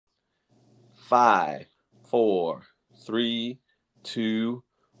5, 4, 3, 2,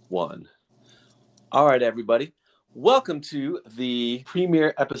 1. All right, everybody. Welcome to the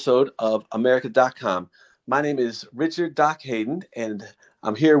premiere episode of America Doc Comm. My name is Richard Doc Hayden, and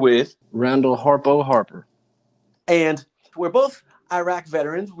I'm here with Randall Harpo Harper. And we're both Iraq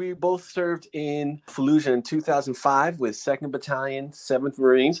veterans. We both served in Fallujah in 2005 with 2nd Battalion, 7th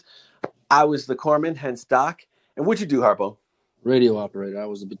Marines. I was the corpsman, hence Doc. And what'd you do, Harpo? Radio operator. I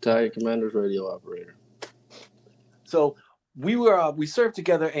was the battalion commander's radio operator. So we served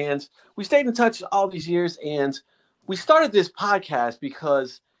together, and we stayed in touch all these years. And we started this podcast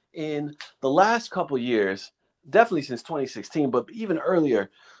because in the last couple of years, definitely since 2016, but even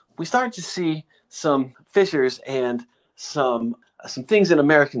earlier, we started to see some fissures and some things in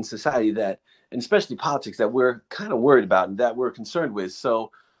American society that, and especially politics, that we're kind of worried about and that we're concerned with.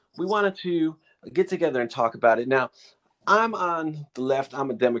 So we wanted to get together and talk about it. Now, I'm on the left.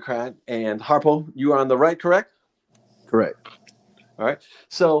 I'm a Democrat. And Harpo, you are on the right, correct? Correct. All right.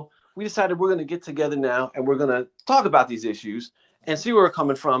 So we decided we're going to get together now and we're going to talk about these issues and see where we're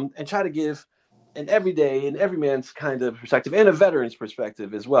coming from and try to give an everyday and every man's kind of perspective and a veteran's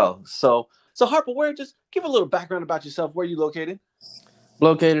perspective as well. So Harpo, just give a little background about yourself. Where are you located?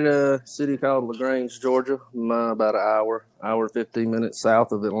 Located in a city called LaGrange, Georgia. I'm about an hour, 15 minutes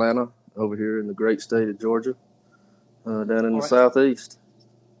south of Atlanta, over here in the great state of Georgia, down in the southeast.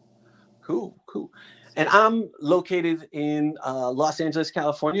 Cool. And I'm located in Los Angeles,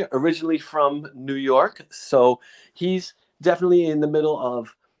 California, originally from New York. So he's definitely in the middle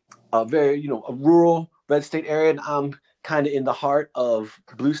of a very, a rural red state area. And I'm kind of in the heart of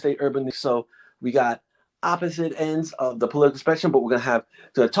blue state urban. So we got opposite ends of the political spectrum, but we're going to have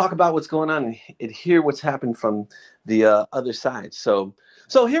to talk about what's going on and hear what's happened from the other side. So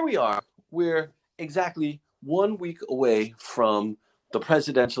here we are. We're exactly 1 week away from the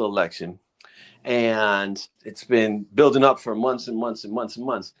presidential election. And it's been building up for months and months and months and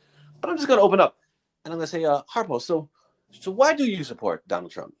months. But I'm just going to open up and I'm going to say, Harpo, so why do you support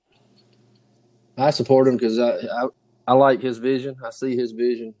Donald Trump? I support him because I like his vision. I see his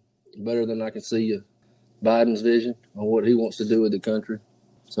vision better than I can see Biden's vision on what he wants to do with the country.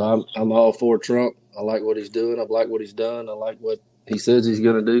 So I'm all for Trump. I like what he's doing. I like what he's done. I like what he says he's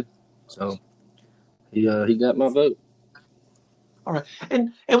going to do. So he got my vote. All right.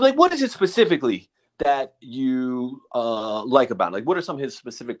 And like, what is it specifically that you like about him? Like, what are some of his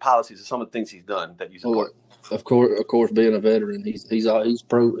specific policies or some of the things he's done that you support? Well, of course, being a veteran, he's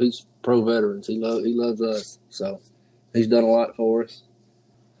pro veterans. He loves us. So he's done a lot for us.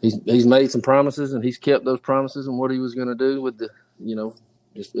 He's made some promises and he's kept those promises and what he was going to do with the,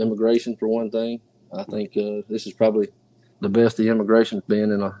 just immigration for one thing. I think this is probably the best the immigration's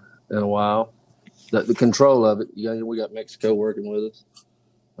been in a while. The control of it, we got Mexico working with us.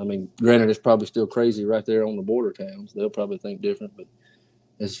 I mean, granted, it's probably still crazy right there on the border towns. They'll probably think different, but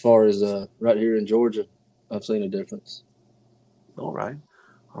as far as right here in Georgia, I've seen a difference. All right.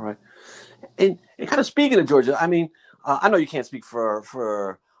 And kind of speaking of Georgia, I mean, I know you can't speak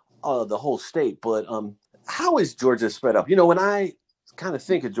for the whole state, but how is Georgia spread up? When I kind of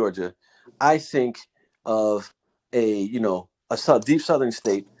think of Georgia, I think of a deep southern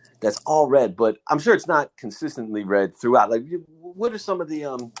state that's all red, but I'm sure it's not consistently red throughout. Like, what are some of the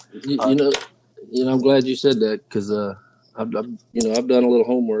I'm glad you said that because I've done a little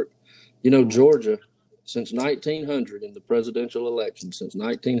homework. Georgia, since 1900 in the presidential election, since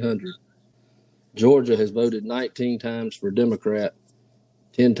 1900, Georgia has voted 19 times for Democrat,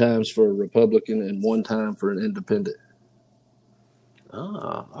 10 times for a Republican, and 1 time for an independent.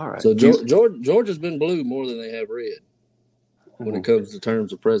 Oh, all right. So Georgia's been blue more than they have red when it comes to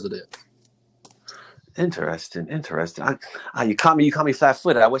terms of president. Interesting. You caught me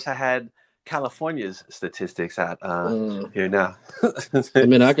flat-footed. I wish I had California's statistics out here now. I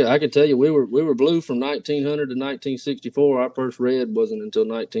mean, I could tell you we were blue from 1900 to 1964. Our first red wasn't until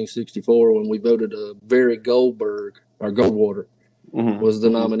 1964 when we voted Barry Goldwater was the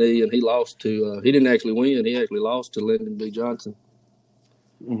nominee, and he lost to he didn't actually win. He actually lost to Lyndon B. Johnson.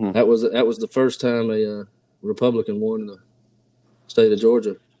 Mm-hmm. That was the first time a Republican won the state of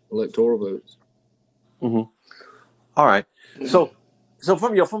Georgia electoral votes. Mm-hmm. All right. So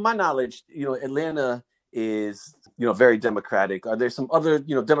from my knowledge, Atlanta is very Democratic. Are there some other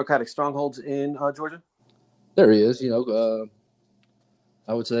Democratic strongholds in Georgia? There is.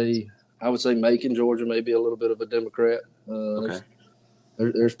 I would say Macon, Georgia, may be a little bit of a Democrat. Okay.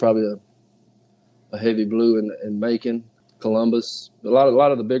 There's probably a heavy blue in Macon, Columbus, a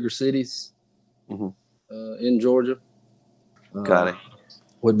lot of the bigger cities in Georgia. Got it.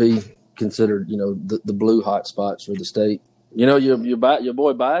 Would be considered, the blue hot spots for the state. You know, your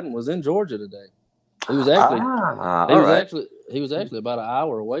boy Biden was in Georgia today. He was actually All right. he was actually about an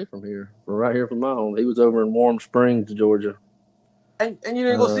hour away from here, from right here from my home. He was over in Warm Springs, Georgia. And you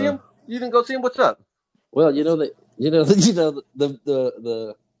didn't go see Uh, him? You didn't go see him? What's up? well,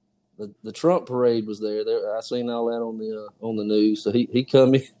 the Trump parade was there. I seen all that on the news. So he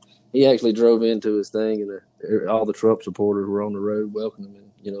come in, he actually drove into his thing, and all the Trump supporters were on the road welcoming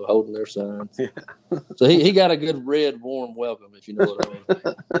him, holding their signs. Yeah. So he got a good red warm welcome, if you know what I mean.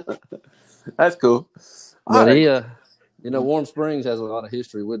 That's cool. All But right. Warm Springs has a lot of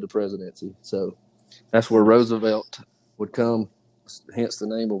history with the presidency. So that's where Roosevelt would come, hence the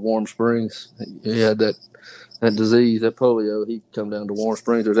name of Warm Springs. He had that disease, that polio. He'd come down to Warm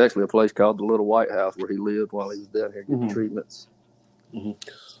Springs. There's actually a place called the Little White House where he lived while he was down here getting treatments. Mm-hmm.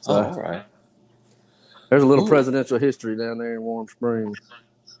 So all right. there's a little Cool. presidential history down there in Warm Springs.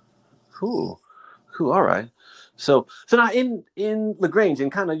 Cool. All right. So now in LaGrange, in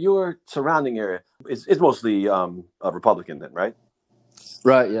kind of your surrounding area, it's mostly a Republican then, right?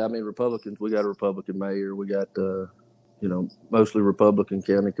 Right, yeah. I mean, Republicans, we got a Republican mayor. We got, mostly Republican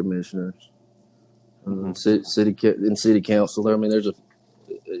county commissioners. City council there. I mean, there's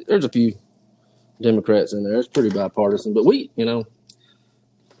a few Democrats in there. It's pretty bipartisan. But as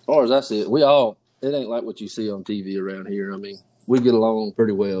far as I see it, it ain't like what you see on TV around here. I mean, we get along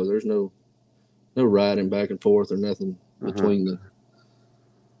pretty well. There's no riding back and forth or nothing between the.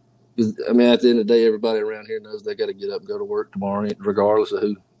 I mean, at the end of the day, everybody around here knows they got to get up and go to work tomorrow, regardless of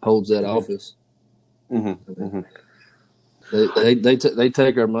who holds that office. They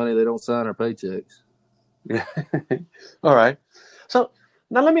take our money. They don't sign our paychecks. Yeah. All right. So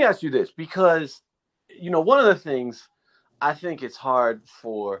now let me ask you this, because one of the things I think it's hard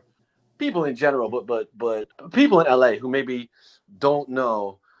for people in general, but people in LA who maybe don't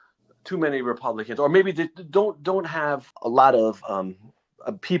know too many Republicans, or maybe they don't have a lot of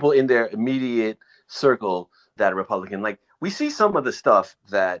people in their immediate circle that are Republican. Like, we see some of the stuff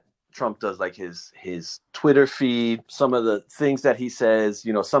that Trump does, like his Twitter feed, some of the things that he says,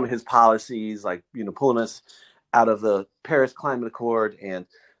 some of his policies, like, pulling us out of the Paris Climate Accord, and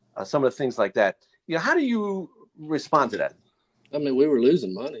some of the things like that. How do you respond to that? I mean, we were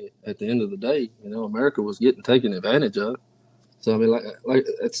losing money at the end of the day. America was getting taken advantage of. So I mean, like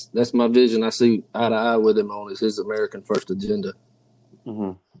that's my vision. I see eye to eye with him on is his American First agenda.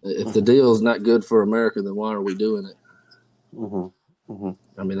 Mm-hmm. If the deal is not good for America, then why are we doing it? Mm-hmm. Mm-hmm.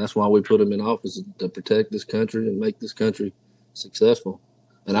 I mean, that's why we put him in office, to protect this country and make this country successful.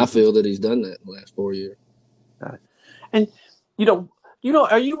 And I feel that he's done that in the last 4 years. And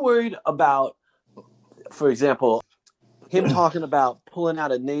are you worried about, for example, him talking about pulling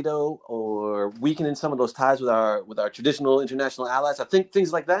out of NATO or weakening some of those ties with our traditional international allies? I think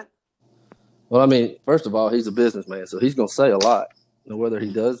things like that. Well, I mean, first of all, he's a businessman, so he's going to say a lot. Whether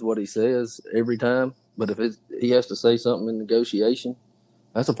he does what he says every time, but if he has to say something in negotiation,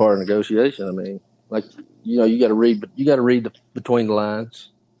 that's a part of negotiation. I mean, like, you got to read between the lines.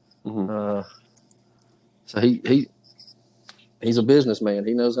 Mm-hmm. So he's a businessman.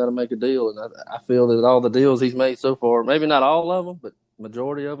 He knows how to make a deal, and I feel that all the deals he's made so far, maybe not all of them, but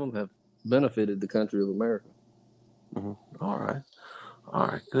majority of them have benefited the country of America. Mm-hmm. All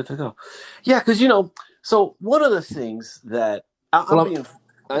right, good to go. Yeah, because so one of the things that I'm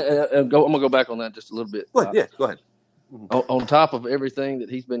gonna go back on that just a little bit. Go ahead. Yeah, go ahead. Mm-hmm. On top of everything that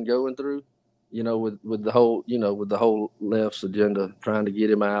he's been going through, with the whole left's agenda trying to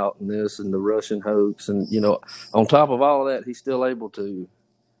get him out, and this and the Russian hoax, and on top of all of that, he's still able to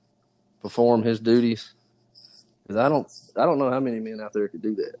perform his duties. Because I don't know how many men out there could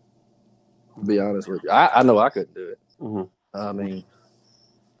do that. To be honest with you, I know I couldn't do it. Mm-hmm.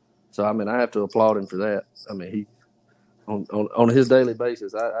 I have to applaud him for that. I mean, he on his daily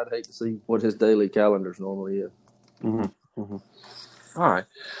basis, I'd hate to see what his daily calendars normally is. Mm-hmm. Mm-hmm. All right,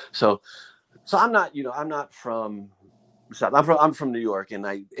 so I'm not from South. I'm from New York, and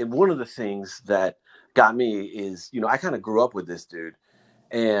one of the things that got me is I kind of grew up with this dude,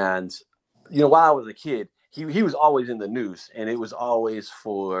 and while I was a kid, he was always in the news, and it was always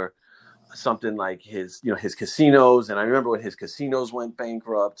for something like his casinos. And I remember when his casinos went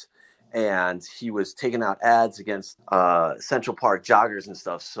bankrupt, and he was taking out ads against Central Park joggers and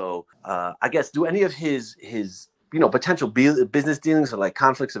stuff. So I guess, do any of his potential business dealings or like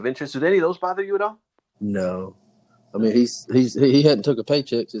conflicts of interest, do any of those bother you at all? No. I mean, he hadn't took a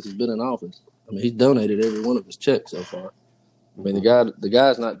paycheck since he's been in office. I mean, he's donated every one of his checks so far. I mean, the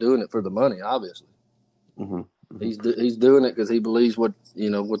guy's not doing it for the money, obviously. Mm-hmm. He's doing it because he believes what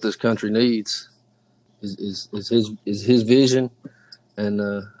this country needs is his vision, and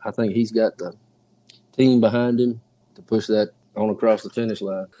I think he's got the team behind him to push that on across the finish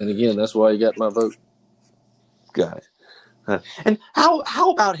line. And again, that's why he got my vote. Got it. And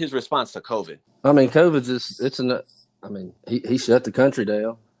how about his response to COVID? I mean, he shut the country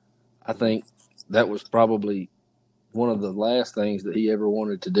down. I think that was probably one of the last things that he ever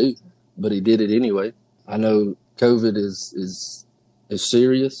wanted to do, but he did it anyway. I know COVID is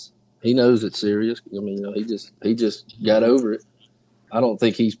serious. He knows it's serious. I mean, he just got over it. I don't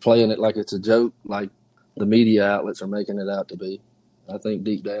think he's playing it like it's a joke, like the media outlets are making it out to be. I think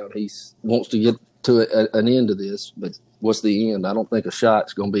deep down he wants to get to an end to this, but what's the end? I don't think a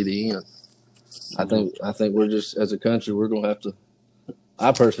shot's going to be the end. I think we're just, as a country, we're going to have to.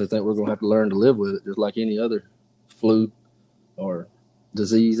 I personally think we're going to have to learn to live with it, just like any other flu or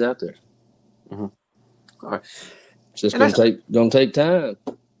disease out there. Mm-hmm. All right. It's just going to take time.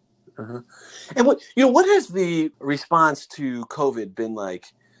 Uh-huh. And what has the response to COVID been like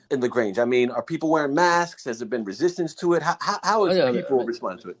in LaGrange? I mean, are people wearing masks? Has there been resistance to it? How has people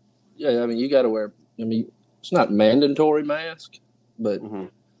respond to it? Yeah, I mean, you got to wear. I mean, it's not mandatory mask, but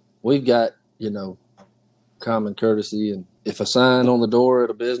we've got common courtesy. And if a sign on the door at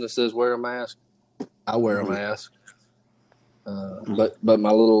a business says wear a mask, I wear a mask. But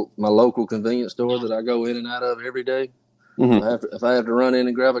my local convenience store that I go in and out of every day, if I have to run in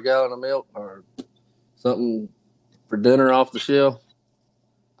and grab a gallon of milk or something for dinner off the shelf,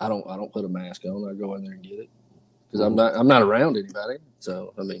 I don't put a mask on. I go in there and get it because I'm not around anybody.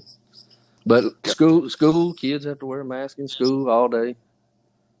 So I mean, but school kids have to wear a mask in school all day,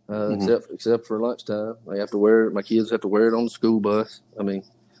 except for lunchtime. They have to wear it. My kids have to wear it on the school bus. I mean,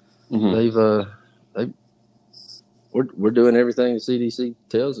 we're doing everything the CDC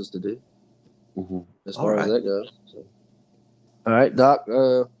tells us to do as far as that goes. So. All right, Doc.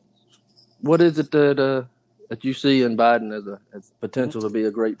 What is it that you see in Biden as potential to be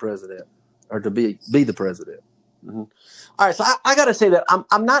a great president or to be the president? All right, so I got to say that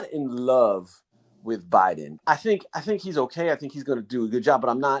I'm not in love with Biden. I think he's okay. I think he's going to do a good job, but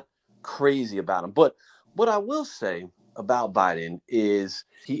I'm not crazy about him. But what I will say about Biden is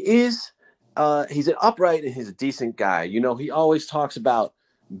he's an upright and he's a decent guy. He always talks about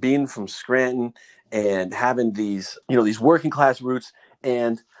being from Scranton and having these working class roots,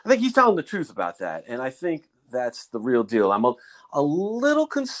 and I think he's telling the truth about that. And I think that's the real deal. I'm a little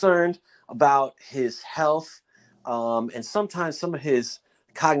concerned about his health. And sometimes some of his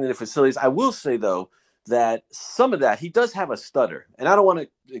cognitive facilities. I will say, though, that some of that, he does have a stutter. And I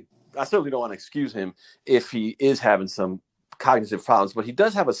certainly don't want to excuse him if he is having some cognitive problems, but he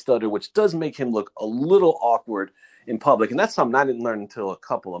does have a stutter, which does make him look a little awkward in public. And that's something I didn't learn until a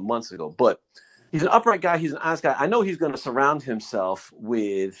couple of months ago. But he's an upright guy. He's an honest guy. I know he's going to surround himself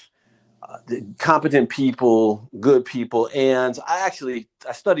with competent people, good people. And I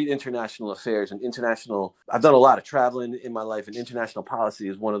studied international affairs and I've done a lot of traveling in my life, and international policy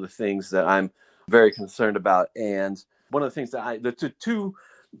is one of the things that I'm very concerned about. And one of the things the two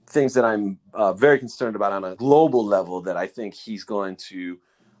things that I'm very concerned about on a global level that I think he's going to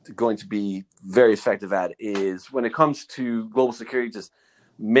be very effective at is when it comes to global security, just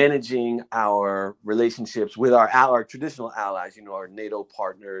managing our relationships with our traditional allies, our NATO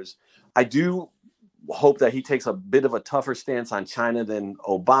partners. I do hope that he takes a bit of a tougher stance on China than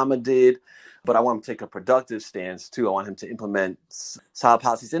Obama did, but I want him to take a productive stance too. I want him to implement solid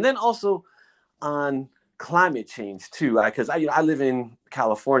policies. And then also on climate change too, because I live in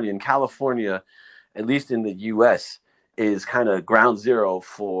California, and California, at least in the U.S., is kind of ground zero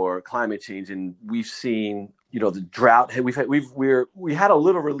for climate change. And we've seen the drought. We had a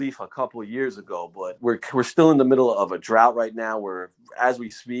little relief a couple of years ago, but we're still in the middle of a drought right now. Where, as we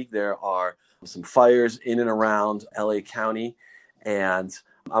speak, there are some fires in and around LA County, and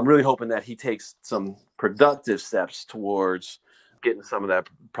I'm really hoping that he takes some productive steps towards getting some of that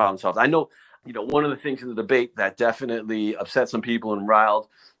problem solved. I know, one of the things in the debate that definitely upset some people and riled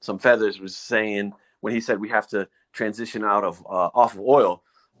some feathers was saying when he said we have to transition off of oil,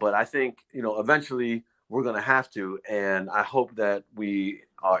 but I think eventually we're going to have to, and I hope that we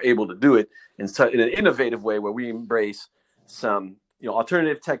are able to do it in an innovative way where we embrace some,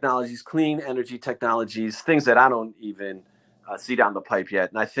 alternative technologies, clean energy technologies, things that I don't even see down the pipe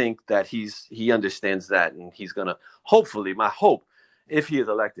yet. And I think that he understands that, and he's going to hopefully, my hope, if he is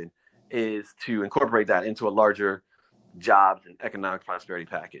elected, is to incorporate that into a larger jobs and economic prosperity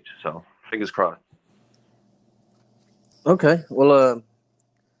package. So fingers crossed. Okay, well,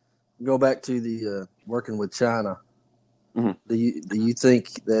 go back to the working with China. Do you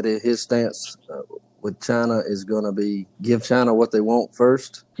think that his stance with China is going to be give China what they want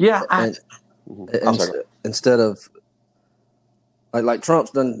first? Yeah, instead of like Trump's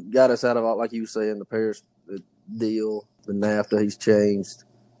done got us out of, like you were saying, the deal, the NAFTA, he's changed.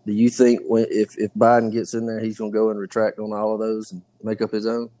 Do you think if Biden gets in there, he's going to go and retract on all of those and make up his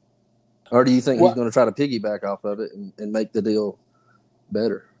own? Or do you think he's Well, going to try to piggyback off of it and make the deal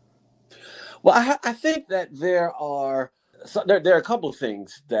better? well, I think that there are a couple of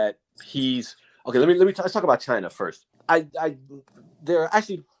things that he's okay. Let's talk about China first. There are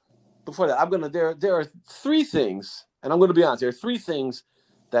actually before that there are three things, and I'm gonna be honest. There are three things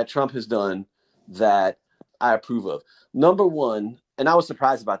that Trump has done that I approve of. Number one, and I was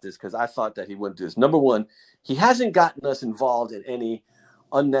surprised about this because I thought that he wouldn't do this. Number one, he hasn't gotten us involved in any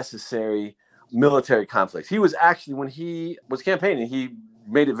unnecessary military conflicts. He was actually, when he was campaigning, he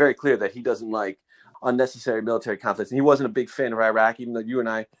made it very clear that he doesn't like unnecessary military conflicts. And he wasn't a big fan of Iraq, even though you and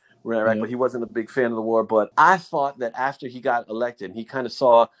I were in Iraq, but he wasn't a big fan of the war. But I thought that after he got elected, he kind of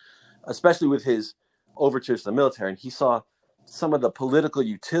saw, especially with his overtures to the military, and he saw some of the political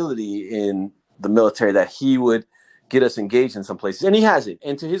utility in the military, that he would get us engaged in some places. And he hasn't.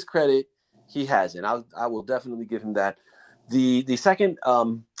 And to his credit, he hasn't. I will definitely give him that. The second,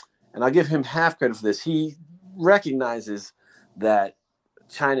 and I'll give him half credit for this, he recognizes that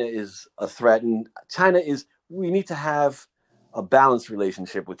China is a threat, and we need to have a balanced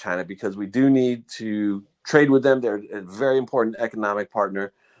relationship with China, because we do need to trade with them. They're a very important economic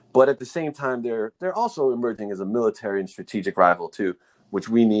partner, but at the same time, they're also emerging as a military and strategic rival too, which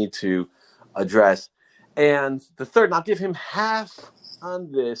we need to address. And the third, and I'll give him half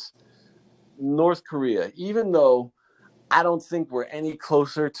on this, North Korea, even though I don't think we're any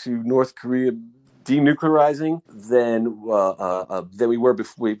closer to North Korea denuclearizing than we were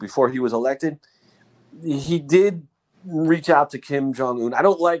before he was elected. He did reach out to Kim Jong-un. I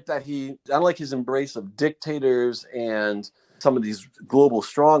don't like his embrace of dictators and some of these global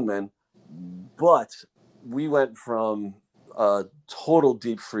strongmen, but we went from a total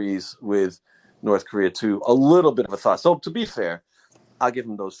deep freeze with North Korea to a little bit of a thaw. So to be fair, I'll give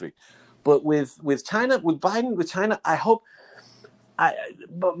him those three. But with China, with Biden, with China, I hope.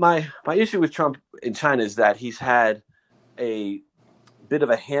 But my issue with Trump in China is that he's had a bit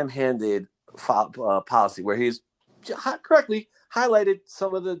of a ham-handed policy, where he's correctly highlighted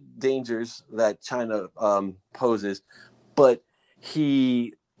some of the dangers that China poses, but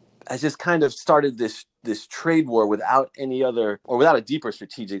he has just kind of started this trade war without a deeper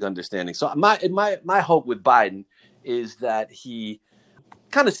strategic understanding. So my hope with Biden is that he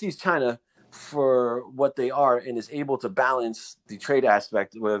kind of sees China for what they are and is able to balance the trade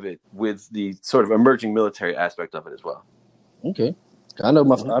aspect of it with the sort of emerging military aspect of it as well. Okay, I know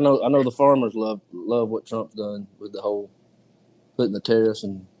I know the farmers love what Trump's done with the whole putting the tariffs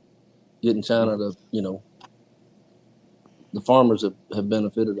and getting China to, the farmers have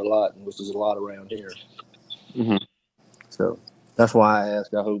benefited a lot, which is a lot around here. Mm-hmm. So that's why I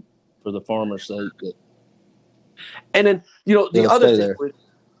ask. I hope for the farmers' sake that. And then the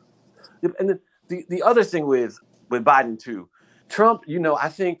other thing with Biden too, Trump. I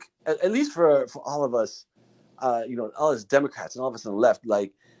think at least for all of us, all us Democrats and all of us on the left,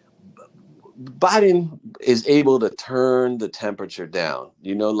 like Biden is able to turn the temperature down.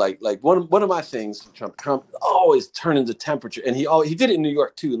 Like one of my things, Trump always turning the temperature, and he did it in New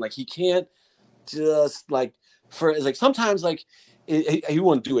York too. And like he can't just sometimes he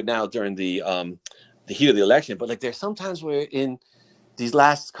won't do it now during the heat of the election, but like there's sometimes where in these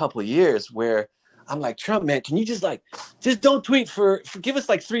last couple of years where I'm like, Trump, man, can you just don't tweet for give us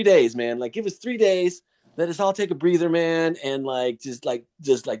 3 days, man. Like give us 3 days. Let us all take a breather, man, and just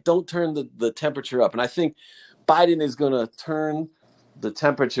don't turn the temperature up. And I think Biden is going to turn the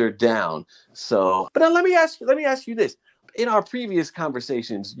temperature down. So, but let me ask you this: in our previous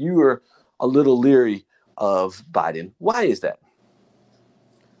conversations, you were a little leery of Biden. Why is that?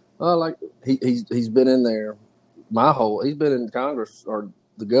 Well, he's been in there he's been in Congress or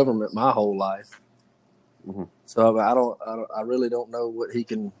the government my whole life. Mm-hmm. So I really don't know what he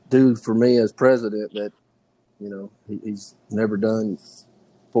can do for me as president that, he's never done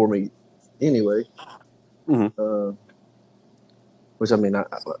for me anyway. Mm-hmm. Which I mean,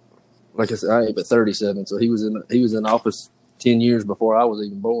 like I said, I ain't but 37, so he was in office 10 years before I was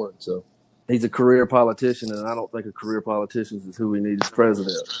even born. So he's a career politician, and I don't think a career politician is who we need as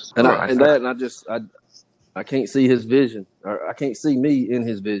president. And I can't see his vision, or I can't see me in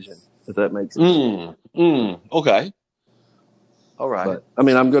his vision, if that makes sense. Okay. All right. But I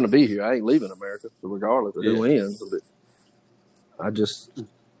mean, I'm going to be here. I ain't leaving America, so regardless of who wins. But I just,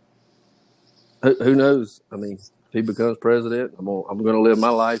 who knows? I mean, if he becomes president, I'm going to live my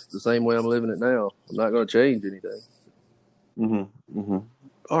life the same way I'm living it now. I'm not going to change anything. Mm-hmm. Mm-hmm.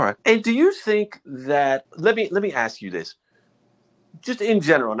 All right. And do you think that? Let me ask you this, just in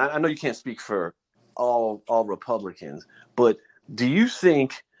general. And I know you can't speak for all Republicans, but do you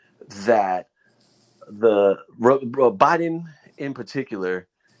think that the Biden in particular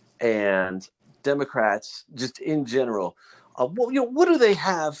and Democrats just in general, what do they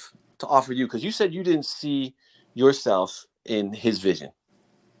have to offer you? Because you said you didn't see yourself in his vision.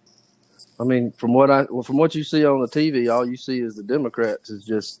 I mean, from what you see on the TV, all you see is the Democrats is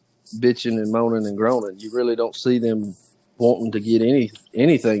just bitching and moaning and groaning. You really don't see them wanting to get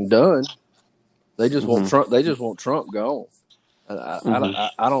anything done. They just want Trump. They just want Trump gone.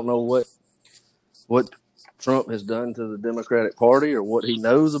 I don't know what Trump has done to the Democratic Party or what he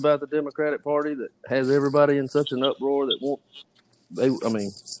knows about the Democratic Party that has everybody in such an uproar that won't. They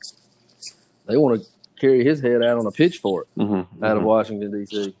want to carry his head out on a pitchfork out of Washington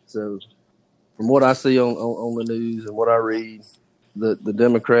D.C. So, from what I see on the news and what I read, the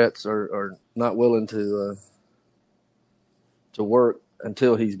Democrats are not willing to work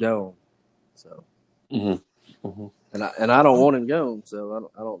until he's gone. So, and I don't want him gone. So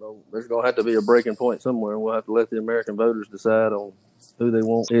I don't know. There's going to have to be a breaking point somewhere, and we'll have to let the American voters decide on who they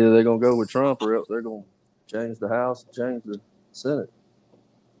want. Either they're going to go with Trump, or else they're going to change the House, change the Senate.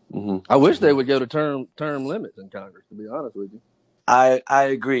 I wish they would go to term limits in Congress, to be honest with you. I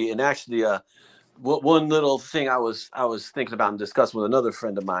agree, and actually, one little thing I was thinking about and discussing with another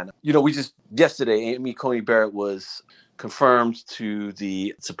friend of mine. We just yesterday, Amy Coney Barrett was confirmed to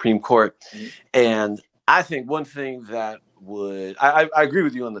the Supreme Court, and I think one thing that I agree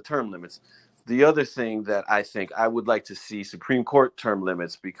with you on the term limits. The other thing that I think I would like to see Supreme Court term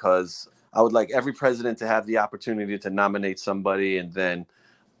limits, because I would like every president to have the opportunity to nominate somebody, and then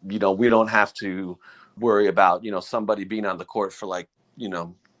we don't have to worry about somebody being on the court for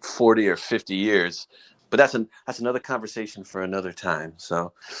 40 or 50 years. But that's another conversation for another time.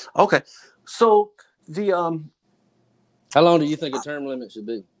 So okay, so the how long do you think a term limit should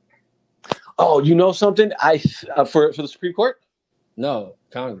be? Oh, something for the Supreme Court? No,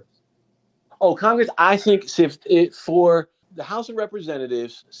 Congress. Oh, Congress. I think for the House of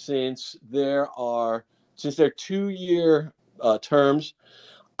Representatives, since they're 2-year terms,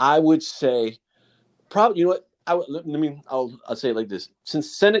 I would say probably, you know what, I'll say it like this.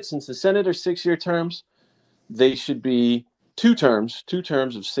 Since the Senate are 6-year terms, they should be two terms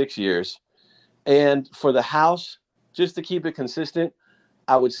of 6 years. And for the House, just to keep it consistent,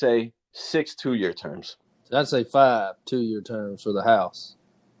 I would say 6 2-year terms. So I'd say 5 2-year terms for the House.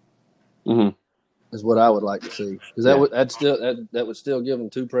 Is what I would like to see, because that would still give them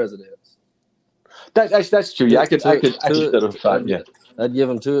 2 presidents. That's true. Yeah, I could set up 5. Yeah, I'd give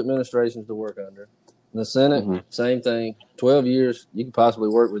them 2 administrations to work under. In the Senate, same thing. 12 years, you could possibly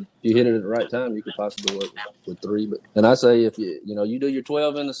work with. If you hit it at the right time, you could possibly work with 3. And I say, if you do your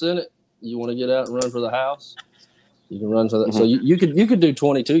 12 in the Senate, you want to get out and run for the House, you can run for that. So you could do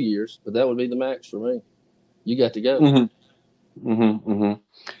 22 years, but that would be the max for me. You got to go.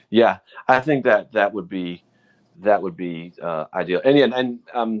 Yeah, I think that would be ideal. And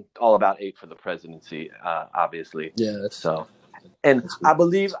I'm all about 8 for the presidency, obviously. Yeah. I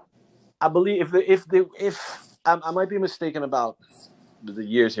believe if I might be mistaken about the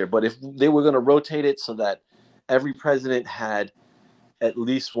years here, but if they were going to rotate it so that every president had at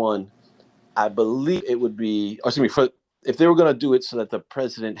least one, I believe it would be. Or excuse me, if they were going to do it so that the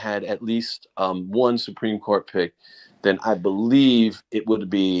president had at least one Supreme Court pick, then I believe it would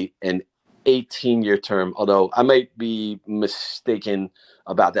be an 18-year term. Although I might be mistaken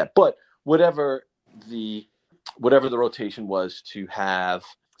about that, but whatever the rotation was, to have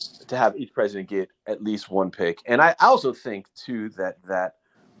each president get at least one pick. And I also think too that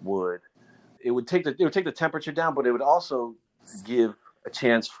would take the temperature down, but it would also give a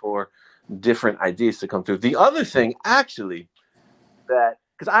chance for different ideas to come through. The other thing, actually, that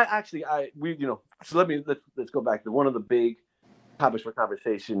because so let's go back to one of the big topics for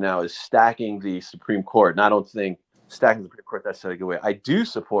conversation now is stacking the Supreme Court. And I don't think stacking the Supreme Court that's a good way. I do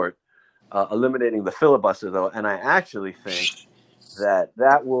support eliminating the filibuster, though, and I actually think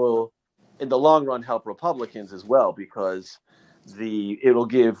that will, in the long run, help Republicans as well, because it'll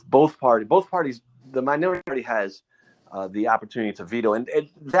give both parties, the minority party has the opportunity to veto, and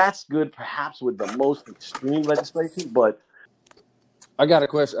that's good, perhaps with the most extreme legislation. But I got a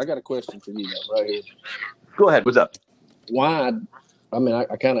question for you, though, right here. Go ahead. What's up? Why? I mean, I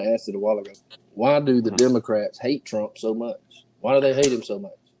kind of asked it a while ago. Why do the Democrats hate Trump so much? Why do they hate him so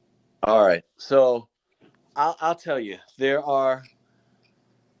much? All right, so I'll tell you, there are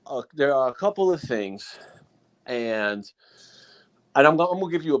a couple of things, and I'm gonna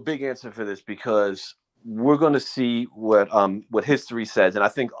give you a big answer for this, because we're going to see what history says, and I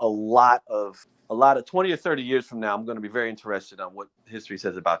think a lot of 20 or 30 years from now, I'm going to be very interested on what history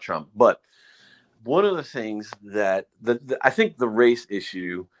says about Trump. But one of the things that I think the race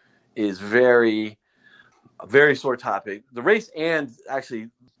issue is a very sore topic. The race and actually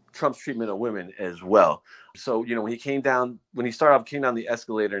Trump's treatment of women as well. So, when he started off, came down the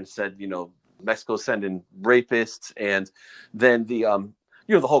escalator and said, Mexico's sending rapists, and then the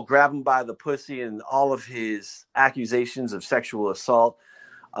whole grab him by the pussy and all of his accusations of sexual assault.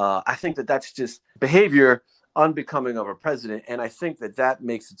 I think that that's just behavior unbecoming of a president, and I think that that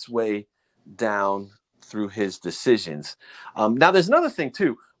makes its way down through his decisions. Now, there's another thing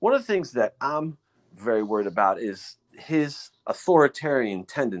too. One of the things that I'm very worried about is his authoritarian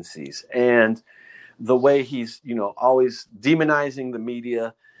tendencies and the way he's, always demonizing the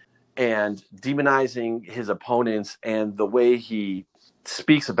media and demonizing his opponents, and the way he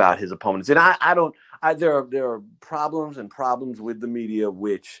speaks about his opponents. And there are problems with the media,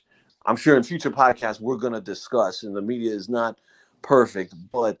 which I'm sure in future podcasts we're going to discuss. And the media is not perfect,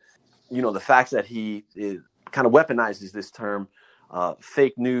 but the fact that he kind of weaponizes this term,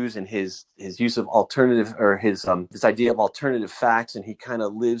 fake news, and his use of alternative, or his this idea of alternative facts, and he kind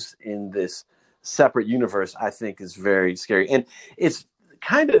of lives in this separate universe, I think is very scary. And it's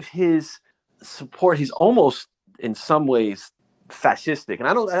kind of his support. He's almost in some ways fascistic, and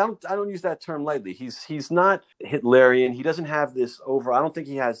I don't use that term lightly. He's not Hitlerian. He doesn't have this I don't think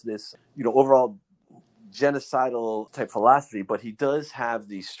he has this overall genocidal type philosophy, but he does have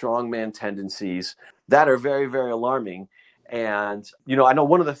these strongman tendencies that are very, very alarming. And I know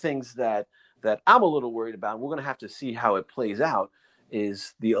one of the things that I'm a little worried about, and we're going to have to see how it plays out,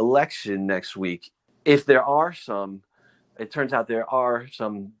 is the election next week. If there are some, it turns out there are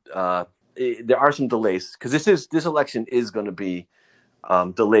some delays, because this election is going to be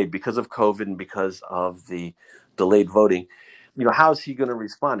delayed because of COVID and because of the delayed voting. How is he going to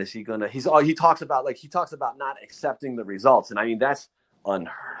respond? Is he going to? He talks about not accepting the results, and I mean that's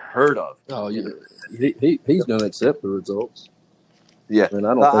unheard of. Oh, yeah, he's going to accept the results. Yeah, I mean,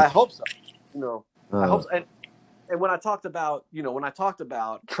 I hope so. I hope so. And when I talked about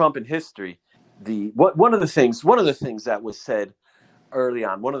Trump in history, one of the things that was said early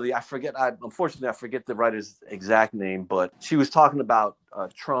on, unfortunately I forget the writer's exact name, but she was talking about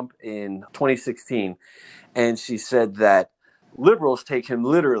Trump in 2016, and she said that liberals take him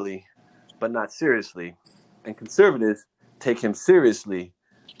literally, but not seriously, and conservatives take him seriously,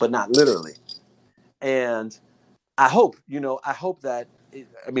 but not literally. And I hope that,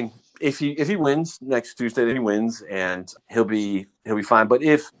 if he wins next Tuesday, that he wins, and he'll be fine. But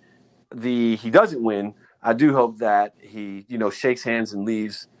if he doesn't win, I do hope that he shakes hands and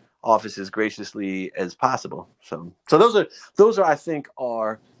leaves office as graciously as possible. So those are I think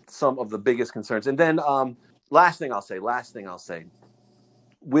are some of the biggest concerns. And then last thing I'll say,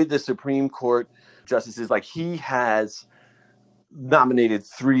 with the Supreme Court justices, like, he has nominated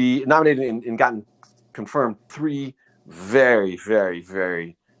and gotten confirmed 3 very, very,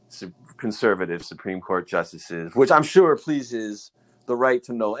 very conservative Supreme Court justices, which I'm sure pleases the right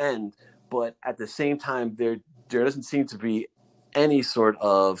to no end. But at the same time, there doesn't seem to be any sort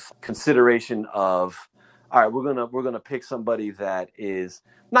of consideration of, all right, we're gonna pick somebody that is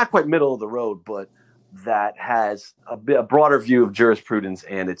not quite middle of the road, but that has a broader view of jurisprudence,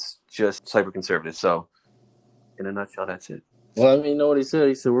 and it's just hyper conservative. So, in a nutshell, that's it. Well, I mean, you know what he said?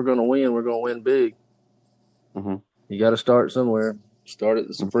 He said, we're going to win. We're going to win big. Mm-hmm. You got to start somewhere. Start at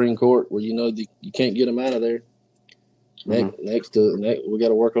the Supreme Court, where you can't get them out of there. Mm-hmm. Next, we got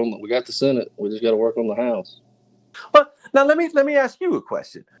to work on. We got the Senate. We just got to work on the House. Well, now let me ask you a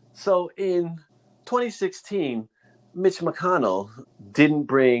question. So in 2016, Mitch McConnell didn't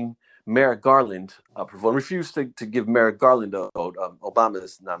bring Merrick Garland up for vote, refused to give Merrick Garland a vote,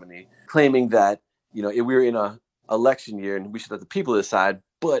 Obama's nominee, claiming that we were in a election year and we should let the people decide.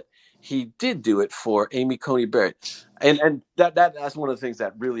 But he did do it for Amy Coney Barrett, and that's one of the things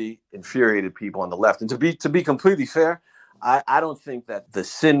that really infuriated people on the left. And to be completely fair, I don't think that the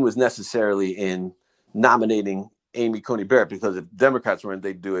sin was necessarily in nominating Amy Coney Barrett, because if Democrats were in,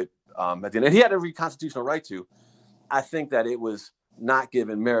 they'd do it at the end. And he had every constitutional right to. I think that it was not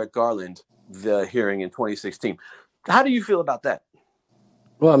giving Merrick Garland the hearing in 2016. How do you feel about that?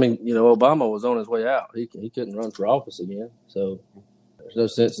 Well, I mean, Obama was on his way out. He couldn't run for office again. So there's no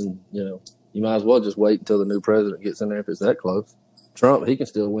sense in, you might as well just wait until the new president gets in there if it's that close. Trump, he can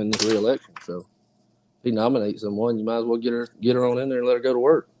still win this re-election. So if he nominates someone, you might as well get her on in there and let her go to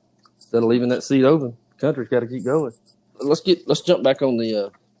work instead of leaving that seat open. The country's got to keep going. Let's jump back on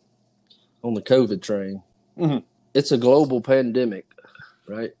the COVID train. Mm-hmm. It's a global pandemic,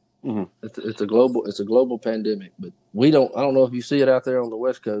 right? Mm-hmm. It's a global pandemic, but I don't know if you see it out there on the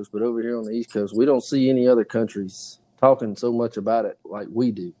West Coast, but over here on the East Coast, we don't see any other countries talking so much about it like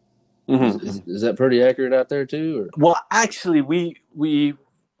we do. Is that pretty accurate out there too? Or? Well, actually, we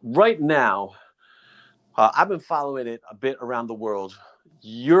right now, I've been following it a bit around the world.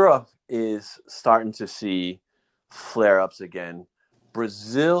 Europe is starting to see flare-ups again.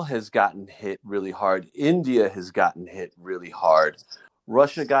 Brazil has gotten hit really hard. India has gotten hit really hard.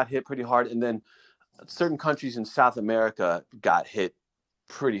 Russia got hit pretty hard, and then certain countries in South America got hit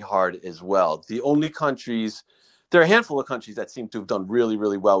pretty hard as well. The only countries, there are a handful of countries that seem to have done really,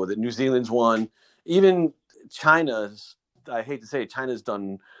 really well with it. New Zealand's one. Even China's, I hate to say it, China's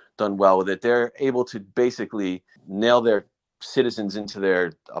done well with it. They're able to basically nail their citizens into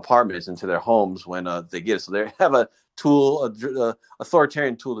their apartments, into their homes when they get it. So they have a tool, a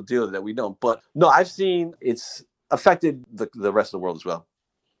authoritarian tool to deal with it that we don't. But no, I've seen it's affected the rest of the world as well.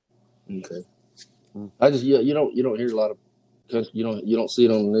 Okay. I just you don't hear a lot of you don't see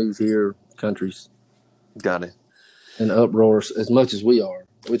it on the news here. Countries Got it. in uproars as much as we are,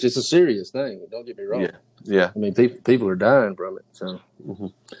 which is a serious thing. Don't get me wrong. Yeah. I mean, people are dying from it. So,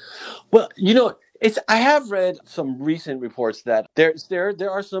 well, I have read some recent reports that there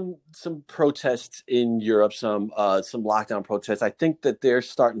are some protests in Europe, some lockdown protests. I think that they're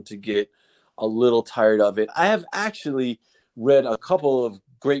starting to get a little tired of it. I have actually read a couple of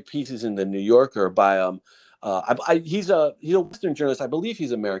great pieces in the New Yorker by he's a Western journalist. I believe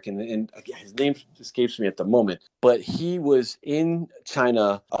he's American, and again, his name escapes me at the moment. But he was in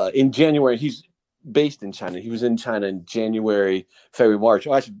China in January. He's based in China. He was in China in January, February, March.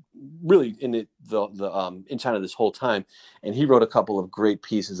 Oh, actually, really in China this whole time. And he wrote a couple of great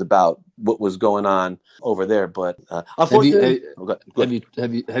pieces about what was going on over there. But unfortunately,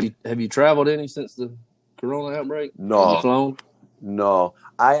 have you traveled any since the Corona outbreak? No. Have you flown? No,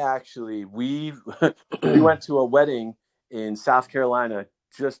 I actually we went to a wedding in South Carolina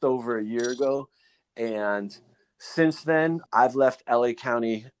just over a year ago, and since then I've left LA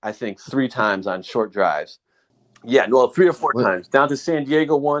County I think 3 times on short drives. Yeah, no, 3 or 4 times. Down to San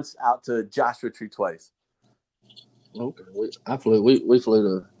Diego once, out to Joshua Tree twice. Okay, we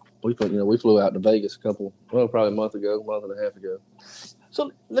flew out to Vegas probably a month and a half ago.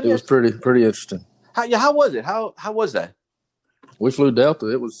 So it was pretty interesting. How was it? How was that? We flew Delta.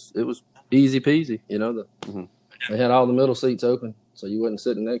 It was easy peasy. They had all the middle seats open, so you wasn't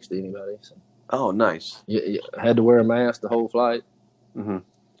sitting next to anybody. So. Oh, nice. You had to wear a mask the whole flight,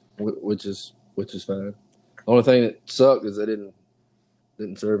 which is fine. The only thing that sucked is they didn't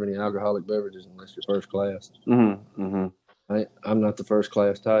serve any alcoholic beverages unless you're first class. I'm not the first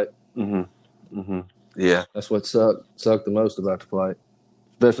class type. Yeah, that's what sucked the most about the flight,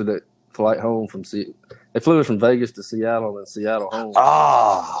 especially that flight home from They flew us from Vegas to Seattle and Seattle home.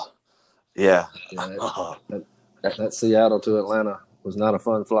 Yeah. That Seattle to Atlanta was not a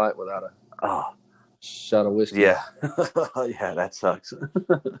fun flight without a shot of whiskey. Yeah. Yeah, that sucks.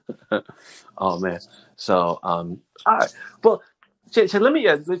 Oh, man. So, all right. Well, so let me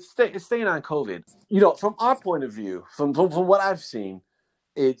staying on COVID. From our point of view, from what I've seen,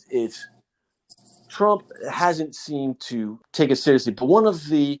 it's Trump hasn't seemed to take it seriously. But one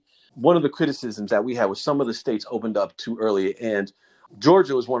of the criticisms that we had was some of the states opened up too early, and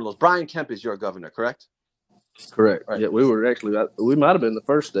Georgia was one of those. Brian Kemp is your governor, correct? Correct. Right. Yeah, we might have been the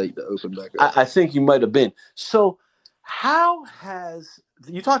first state to open back up. I think you might have been. So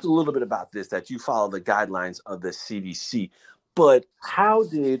you talked a little bit about this, that you follow the guidelines of the CDC, but how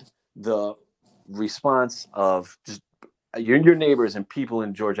did the response of just your neighbors and people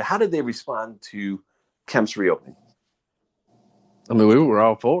in Georgia, how did they respond to Kemp's reopening? I mean, we were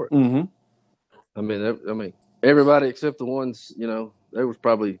all for it. I mean, everybody except the ones, there was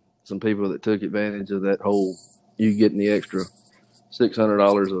probably some people that took advantage of that whole you getting the extra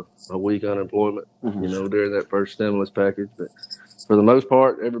 $600 a week unemployment, during that first stimulus package. But for the most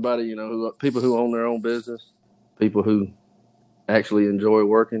part, everybody, people who own their own business, people who actually enjoy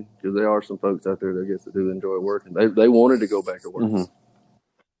working, because there are some folks out there that do enjoy working. They wanted to go back to work.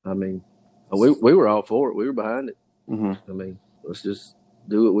 I mean, we were all for it. We were behind it. I mean, let's just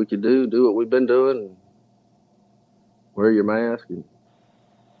do what we could do what we've been doing, and wear your mask, and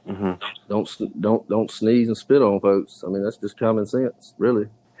don't sneeze and spit on folks. I mean, that's just common sense, really.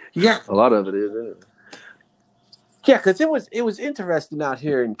 Yeah, a lot of it is, isn't it? Yeah, because it was interesting out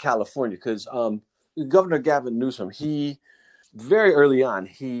here in California, because Governor Gavin Newsom, he very early on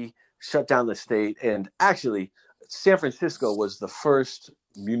he shut down the state, and actually San Francisco was the first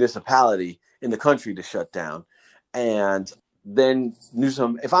municipality in the country to shut down, and then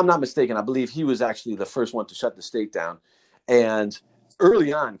Newsom, if I'm not mistaken, I believe he was actually the first one to shut the state down. And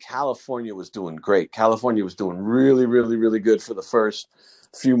early on, California was doing great. California was doing really, really, really good for the first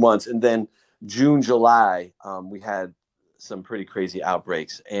few months. And then June, July, we had some pretty crazy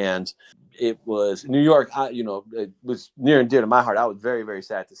outbreaks. And it was New York, it was near and dear to my heart. I was very, very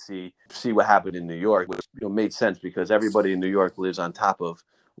sad to see what happened in New York, which made sense because everybody in New York lives on top of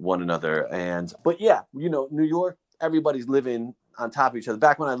one another. But yeah, New York, everybody's living on top of each other.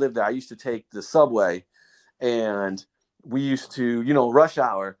 Back when I lived there, I used to take the subway, and we used to, rush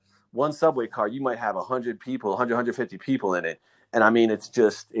hour, one subway car, you might have 100 people, 150 people in it. And I mean, it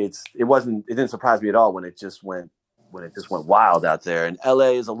didn't surprise me at all when it just went wild out there. And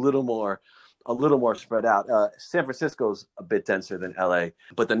LA is a little more spread out. San Francisco's a bit denser than LA,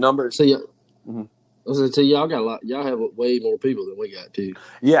 but the numbers. See, I was gonna say y'all got a lot. Y'all have way more people than we got too.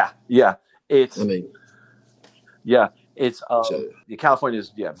 Yeah. It's so, California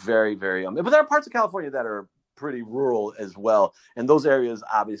is very, very but there are parts of California that are pretty rural as well, and those areas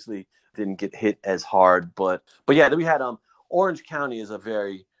obviously didn't get hit as hard. But yeah, then we had Orange County is a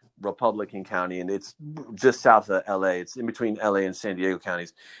very Republican county, and it's just south of LA. It's in between LA and San Diego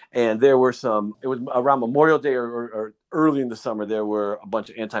counties. And there were it was around Memorial Day or early in the summer, there were a bunch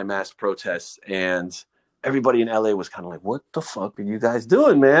of anti-mask protests, and everybody in LA was kind of like, what the fuck are you guys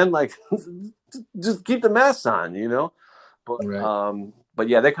doing, man? Like, just keep the masks on, But right. But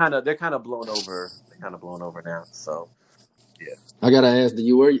yeah, they're kind of blown over. They're kind of blown over now. So yeah. I gotta ask: Do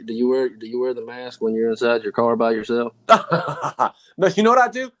you wear the mask when you're inside your car by yourself? No, you know what I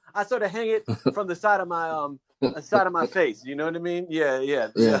do? I sort of hang it from the side of my face. You know what I mean?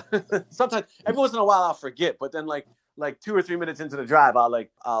 Yeah. Sometimes, every once in a while, I'll forget, but then like 2 or 3 minutes into the drive,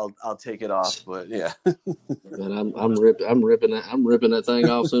 I'll take it off. But yeah. And I'm ripping that thing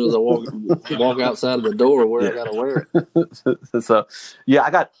off as soon as I walk outside of the door where I gotta wear it. So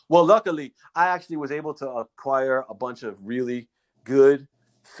yeah, luckily I actually was able to acquire a bunch of really good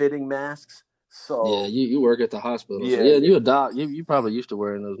fitting masks. So yeah, you work at the hospital. Yeah, so you a doc. You probably used to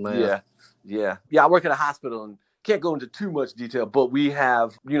wearing those masks. Yeah. I work at a hospital and can't go into too much detail, but we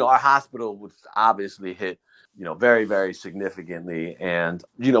have, our hospital was obviously hit, very, very significantly. And,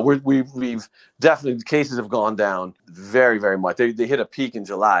 we've definitely, cases have gone down very, very much. They hit a peak in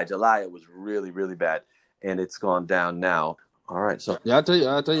July. It was really, really bad, and it's gone down now. All right. So yeah, I tell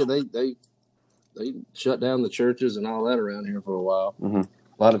you, they shut down the churches and all that around here for a while. Mm-hmm.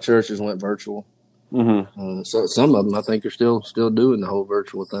 A lot of churches went virtual. Mm-hmm. So some of them, I think, are still doing the whole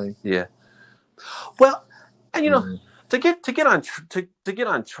virtual thing. Yeah. Well, and to get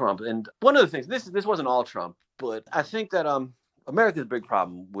on Trump, and one of the things, this wasn't all Trump, but I think that America's big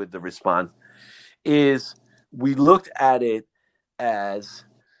problem with the response is we looked at it as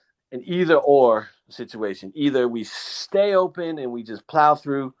an either or situation. Either we stay open and we just plow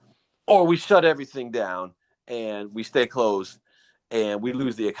through, or we shut everything down and we stay closed and we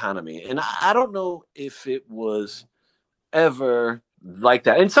lose the economy. And I don't know if it was ever like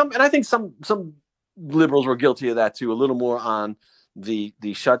that. And I think some liberals were guilty of that too, a little more on the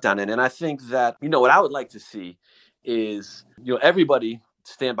shutdown. And I think that, what I would like to see is, everybody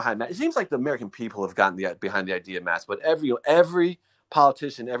stand behind masks. It seems like the American people have gotten behind the idea of masks, but every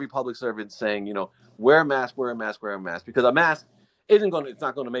politician, every public servant saying, wear a mask, because a mask it's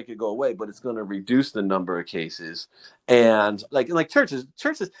not going to make it go away, but it's going to reduce the number of cases. And like churches,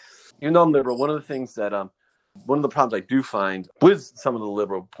 I'm liberal. One of the things that one of the problems I do find with some of the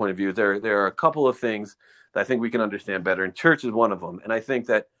liberal point of view, there are a couple of things that I think we can understand better, and church is one of them. And I think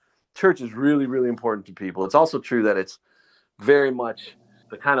that church is really, really important to people. It's also true that it's very much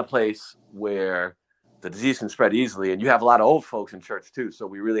the kind of place where the disease can spread easily, and you have a lot of old folks in church too. So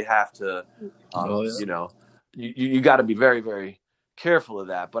we really have to, you got to be very, very careful of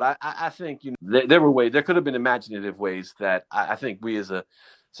that. But I think there could have been imaginative ways that I think we as a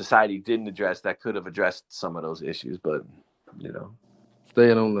society didn't address that could have addressed some of those issues. But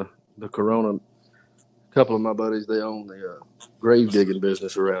staying on the corona, a couple of my buddies, they own the grave digging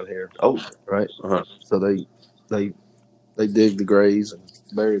business around here. Oh, right. Uh-huh. So they dig the graves and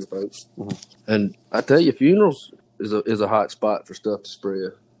bury the folks. Mm-hmm. And I tell you, funerals is a hot spot for stuff to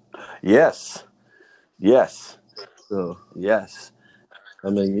spread. Yes. So yes. I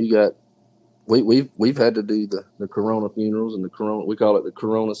mean, you got we've had to do the corona funerals and we call it the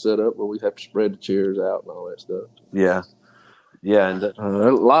corona setup, where we have to spread the chairs out and all that stuff. Yeah. And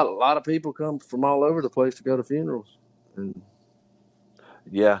a lot of people come from all over the place to go to funerals, and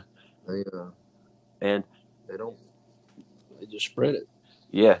yeah, and they just spread it.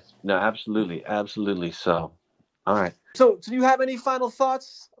 Yeah, no, absolutely. So, all right. So do you have any final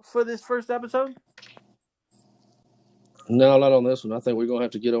thoughts for this first episode? No, not on this one. I think we're gonna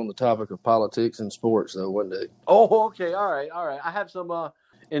have to get on the topic of politics and sports though one day. Oh, okay, all right. I have some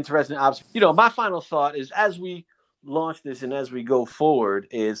interesting observations. My final thought is, as we launch this and as we go forward,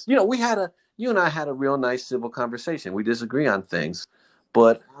 is we had you and I had a real nice civil conversation. We disagree on things,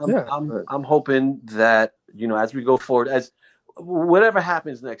 but Yeah, but I'm hoping that, as we go forward, as whatever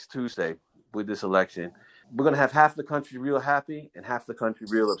happens next Tuesday with this election, we're going to have half the country real happy and half the country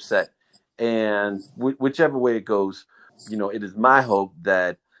real upset. And whichever way it goes, it is my hope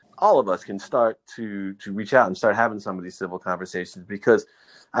that all of us can start to reach out and start having some of these civil conversations, because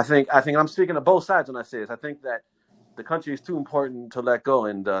I think I'm speaking to both sides when I say this. I think that the country is too important to let go,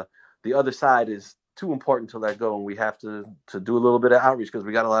 and the other side is too important to let go, and we have to do a little bit of outreach, because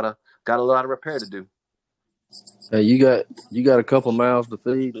we got a lot of repair to do. hey, you got a couple mouths to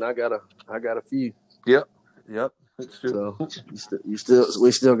feed, and I got a few. Yep, yep, it's true. So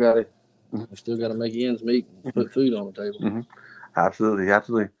we still got to make ends meet and put food on the table. Mm-hmm. Absolutely,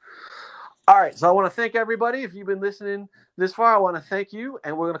 absolutely. All right, so I want to thank everybody. If you've been listening this far, I want to thank you,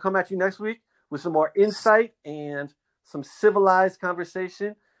 and we're going to come at you next week with some more insight and some civilized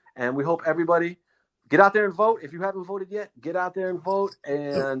conversation. And we hope everybody get out there and vote. If you haven't voted yet, get out there and vote.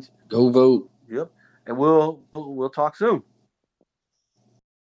 And Go vote. yep, and we'll talk soon.